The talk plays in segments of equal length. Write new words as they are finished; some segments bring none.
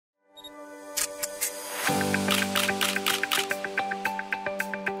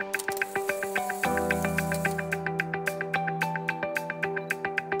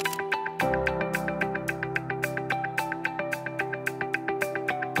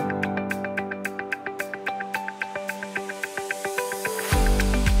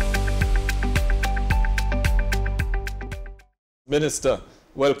Minister,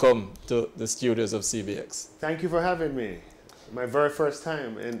 welcome to the studios of CBX. Thank you for having me. My very first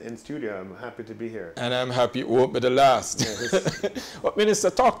time in studio. I'm happy to be here. And I'm happy it won't be the last. Yes. But Minister,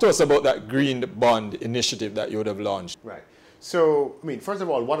 talk to us about that green bond initiative that you would have launched. Right. So, I mean, first of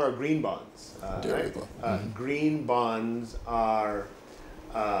all, what are green bonds? There we go. Green bonds are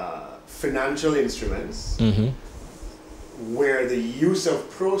financial instruments where the use of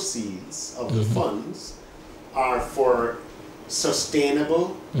proceeds of the funds are for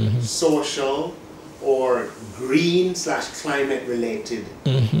sustainable, social, or green/climate related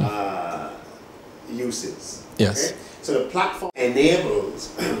uses. Yes. Okay? So the platform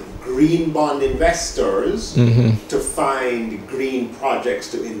enables green bond investors to find green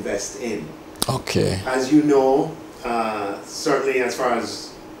projects to invest in. Okay. As you know, certainly as far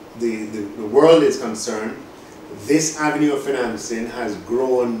as the world is concerned, this avenue of financing has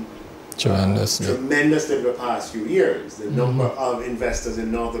grown tremendously over the past few years. The number of investors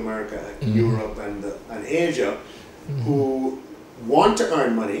in North America, Europe, and Asia who want to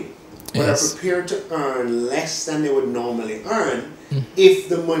earn money but are prepared to earn less than they would normally earn if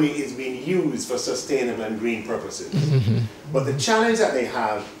the money is being used for sustainable and green purposes. But the challenge that they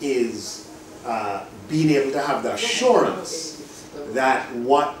have is being able to have the assurance that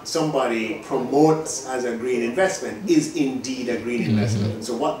what somebody promotes as a green investment is indeed a green investment. And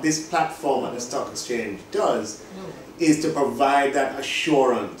so what this platform at the stock exchange does is to provide that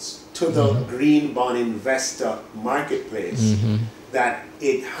assurance to the green bond investor marketplace that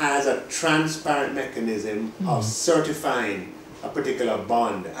it has a transparent mechanism of certifying a particular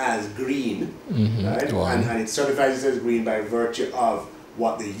bond as green, right? Wow. And it certifies it as green by virtue of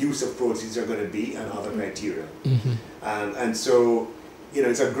what the use of proceeds are going to be and other criteria. And so, you know,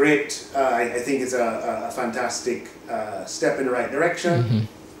 it's a great, I think it's a fantastic step in the right direction.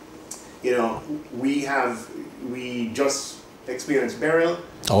 You know, we just experienced burial.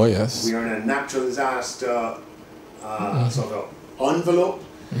 Oh, yes. We are in a natural disaster sort of envelope,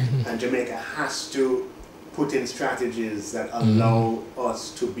 and Jamaica has to put in strategies that allow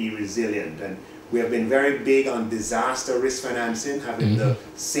us to be resilient. And we have been very big on disaster risk financing, having the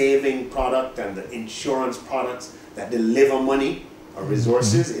saving product and the insurance products that deliver money or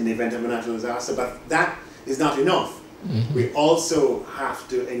resources in the event of a natural disaster. But that is not enough. We also have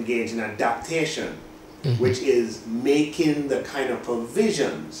to engage in adaptation, which is making the kind of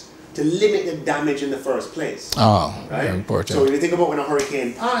provisions to limit the damage in the first place. Oh, right? very important. So when you think about when a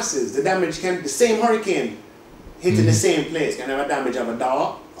hurricane passes, the damage can, the same hurricane hitting the same place can have a damage of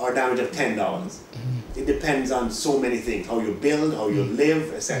 $1 or a damage of $10. It depends on so many things, how you build, how you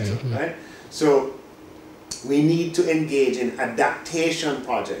live, etc. Right? So we need to engage in adaptation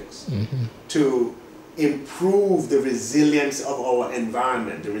projects to improve the resilience of our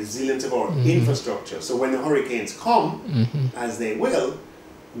environment, the resilience of our infrastructure. So when the hurricanes come, as they will,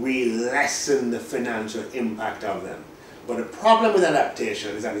 we lessen the financial impact of them. But the problem with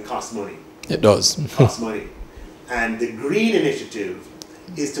adaptation is that it costs money. It does. It costs money. And the Green Initiative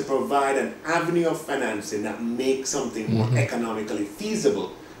is to provide an avenue of financing that makes something more economically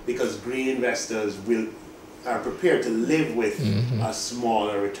feasible, because green investors are prepared to live with a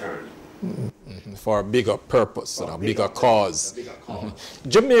smaller return. For a bigger purpose, a bigger cause.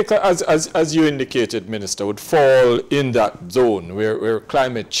 Jamaica, as you indicated, Minister, would fall in that zone where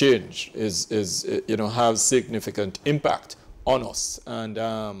climate change is you know, has significant impact on us. And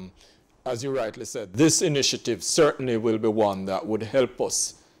as you rightly said, this initiative certainly will be one that would help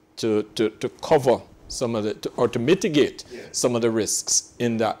us to cover some of the, or to mitigate some of the risks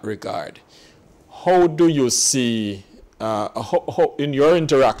in that regard. How do you see, in your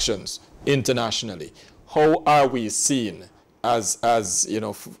interactions internationally, how are we seen as you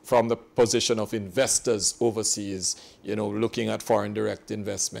know, from the position of investors overseas, you know, looking at foreign direct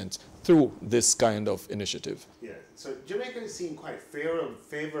investment through this kind of initiative? Yeah, so Jamaica is seen quite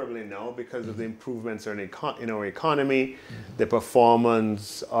favorably now because of the improvements in our economy, the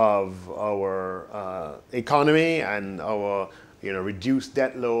performance of our economy and our, you know, reduced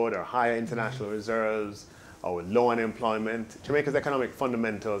debt load, our higher international reserves, our low unemployment. Jamaica's economic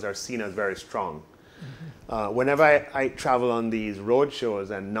fundamentals are seen as very strong. Whenever I travel on these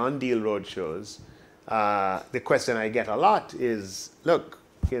roadshows and non-deal roadshows, the question I get a lot is, look,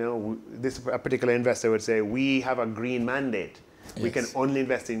 you know, a particular investor would say, we have a green mandate. We can only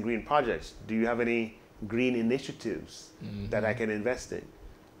invest in green projects. Do you have any green initiatives that I can invest in?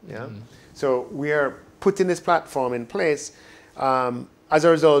 Yeah. So we are putting this platform in place as a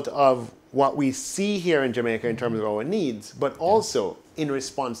result of what we see here in Jamaica in terms of our needs, but also in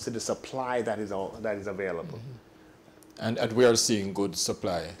response to the supply that is available. And we are seeing good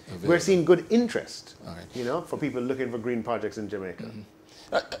supply available. We're seeing good interest, All right. you know, for people looking for green projects in Jamaica.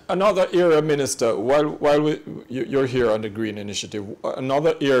 Another area, Minister, while you're here on the Green Initiative,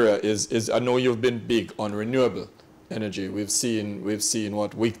 another area is I know you've been big on renewable energy. We've seen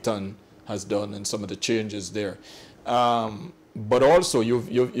what Wigton has done and some of the changes there. But also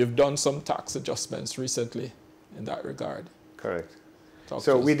you've done some tax adjustments recently in that regard. Correct.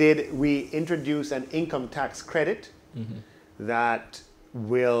 So we introduced an income tax credit that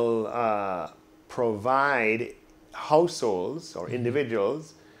will provide households or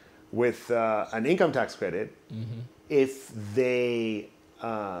individuals with an income tax credit if they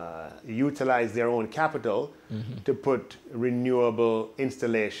utilize their own capital to put renewable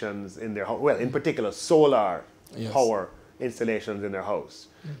installations in their home. Well, in particular, solar power installations in their house.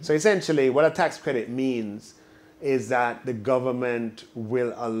 So essentially, what a tax credit means is that the government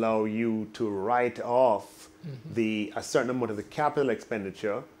will allow you to write off a certain amount of the capital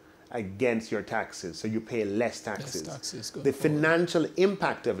expenditure against your taxes, so you pay less taxes. The financial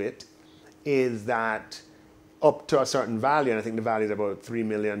impact of it is that up to a certain value, and I think the value is about 3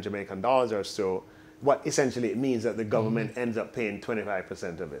 million Jamaican dollars or so, what essentially it means that the government ends up paying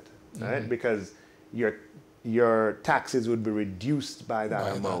 25% of it, right? Because your taxes would be reduced by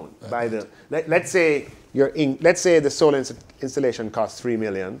that amount. Let's say the solar installation costs 3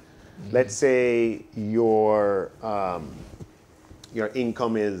 million. Let's say your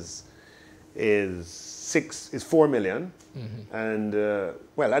income is 4 million, and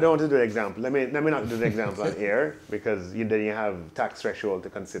well, I don't want to do the example. Let me not do the example on here because then you have tax threshold to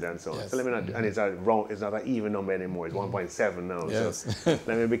consider and so on. So let me not. And it's not an even number anymore. It's 1.7 now. Yes. So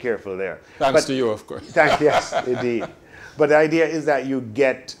let me be careful there. Thanks to you, of course. Yes, indeed. But the idea is that you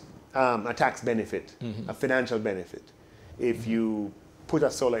get a tax benefit, a financial benefit, if you put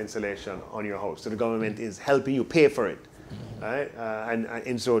a solar installation on your house. So the government is helping you pay for it, right? And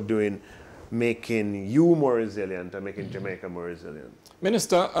in so doing, making you more resilient and making Jamaica more resilient.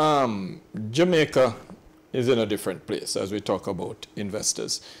 Minister, Jamaica is in a different place as we talk about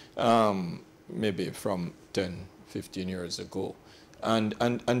investors, maybe from 10, 15 years ago.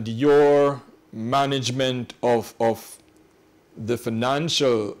 And your management of the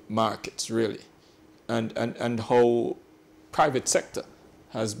financial markets, really, and how private sector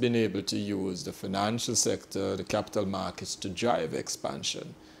has been able to use the financial sector, the capital markets to drive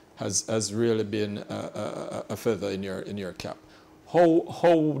expansion has really been a feather in your cap.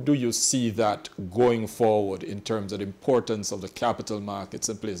 How do you see that going forward in terms of the importance of the capital markets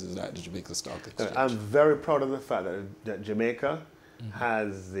in places like the Jamaica Stock Exchange? I'm very proud of the fact that Jamaica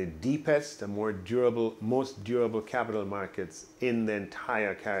has the deepest and most durable capital markets in the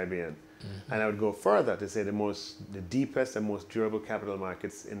entire Caribbean. And I would go further to say the deepest and most durable capital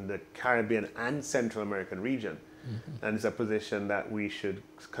markets in the Caribbean and Central American region. And it's a position that we should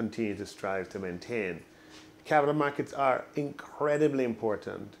continue to strive to maintain. Capital markets are incredibly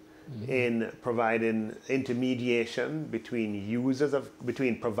important in providing intermediation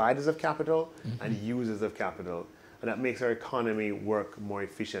between providers of capital and users of capital, and that makes our economy work more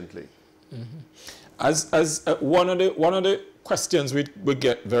efficiently. As one of the questions we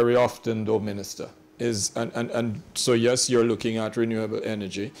get very often, though, Minister, is and so yes, you're looking at renewable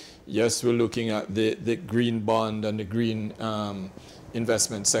energy. Yes, we're looking at the green bond and the green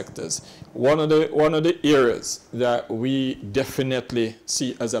investment sectors. One of the areas that we definitely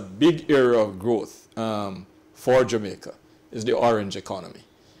see as a big area of growth for Jamaica is the orange economy.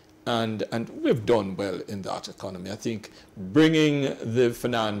 And we've done well in that economy. I think bringing the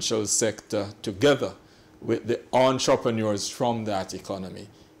financial sector together with the entrepreneurs from that economy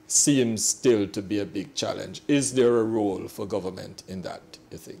seems still to be a big challenge. Is there a role for government in that,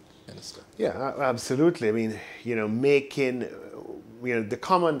 you think, Minister? Yeah, absolutely. I mean, the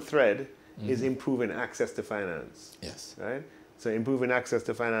common thread is improving access to finance. Yes. Right? So improving access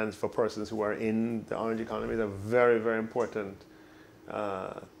to finance for persons who are in the orange economy is a very, very important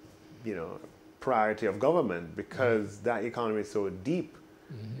priority of government because that economy is so deep.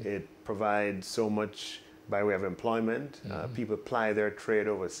 It provides so much by way of employment. People ply their trade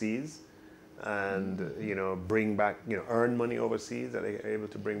overseas and bring back, earn money overseas that they're able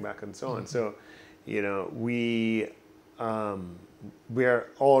to bring back and so on. So we're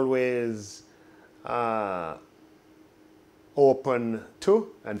always open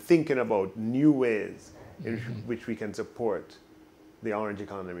to and thinking about new ways in which we can support the orange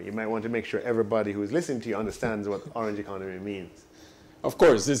economy. You might want to make sure everybody who is listening to you understands what orange economy means. Of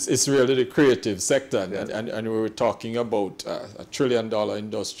course, it's really the creative sector, and we were talking about a $1 trillion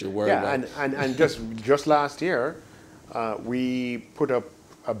industry worldwide. Yeah, and just last year, we put up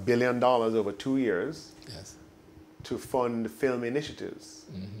 $1 billion over 2 years. Yes. to fund film initiatives.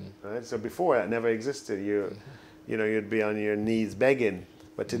 Right? So before that never existed. You know, you'd be on your knees begging.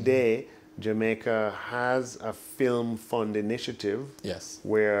 But today, Jamaica has a film fund initiative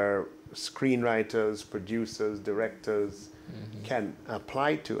where screenwriters, producers, directors can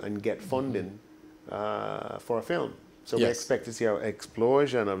apply to and get funding for a film. So we expect to see an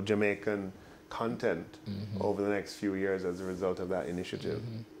explosion of Jamaican content over the next few years as a result of that initiative.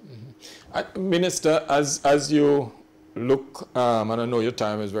 Minister, as you look, and I know your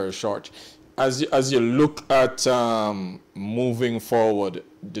time is very short, as you look at moving forward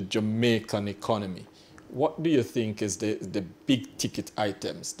the Jamaican economy, what do you think is the big ticket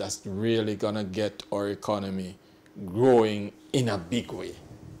items that's really gonna get our economy growing in a big way?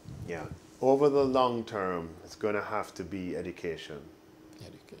 Yeah, over the long term, it's gonna have to be education.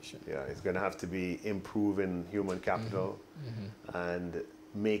 Yeah, it's going to have to be improving human capital and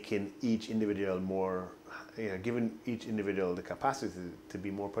making each individual more, giving each individual the capacity to be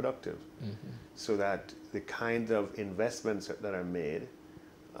more productive, so that the kind of investments that are made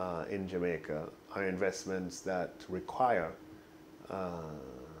in Jamaica are investments that require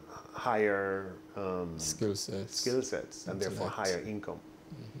higher skill sets and therefore higher income.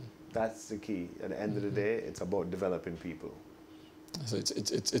 That's the key. At the end of the day, it's about developing people. So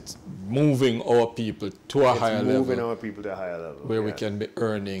it's moving our people to a higher level. Moving our people to a higher level. Where we can be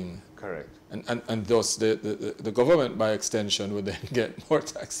earning. Correct. And thus the government by extension would then get more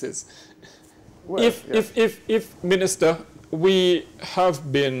taxes. Well, if Minister, we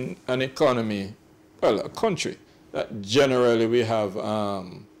have been an economy, well, a country that generally we have a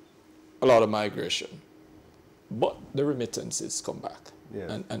lot of migration, but the remittances come back.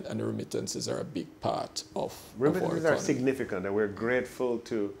 And the remittances are a big part of remittances are significant, and we're grateful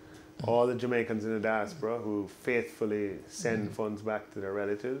to all the Jamaicans in the diaspora who faithfully send funds back to their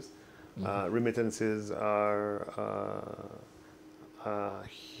relatives. Remittances are a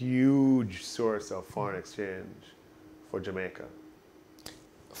huge source of foreign exchange for Jamaica.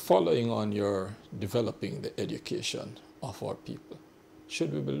 Following on your developing the education of our people,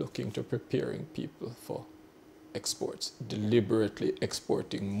 should we be looking to preparing people for exports, deliberately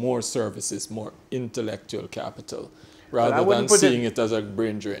exporting more services, more intellectual capital, rather than seeing it as a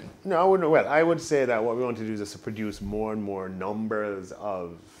brain drain? No, I wouldn't. Well, I would say that what we want to do is to produce more and more numbers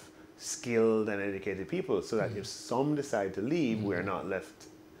of skilled and educated people, so that if some decide to leave, we're not left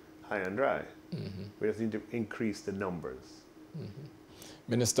high and dry. We just need to increase the numbers.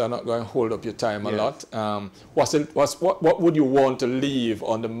 Minister, I'm not going to hold up your time a lot. What would you want to leave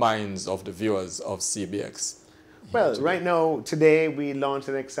on the minds of the viewers of CBX? Well, right now, today, we launched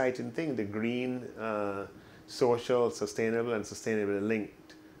an exciting thing, the Green, Social, Sustainable, and Sustainably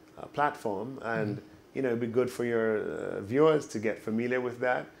Linked platform. And, you know, it'd be good for your viewers to get familiar with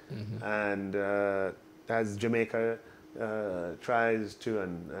that. And as Jamaica tries to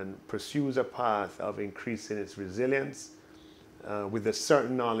and pursues a path of increasing its resilience, with a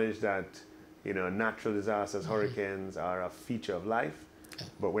certain knowledge that, you know, natural disasters, hurricanes are a feature of life,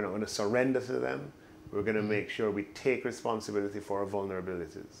 but we're not going to surrender to them. We're going to make sure we take responsibility for our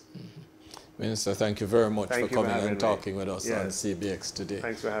vulnerabilities. Minister, thank you very much for coming and talking with us on CBX today.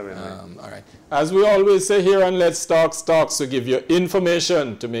 Thanks for having me. All right. As we always say here on Let's Talk Stocks, we give you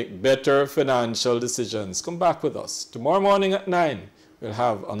information to make better financial decisions. Come back with us. Tomorrow morning at 9, we'll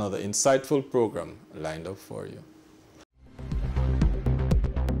have another insightful program lined up for you.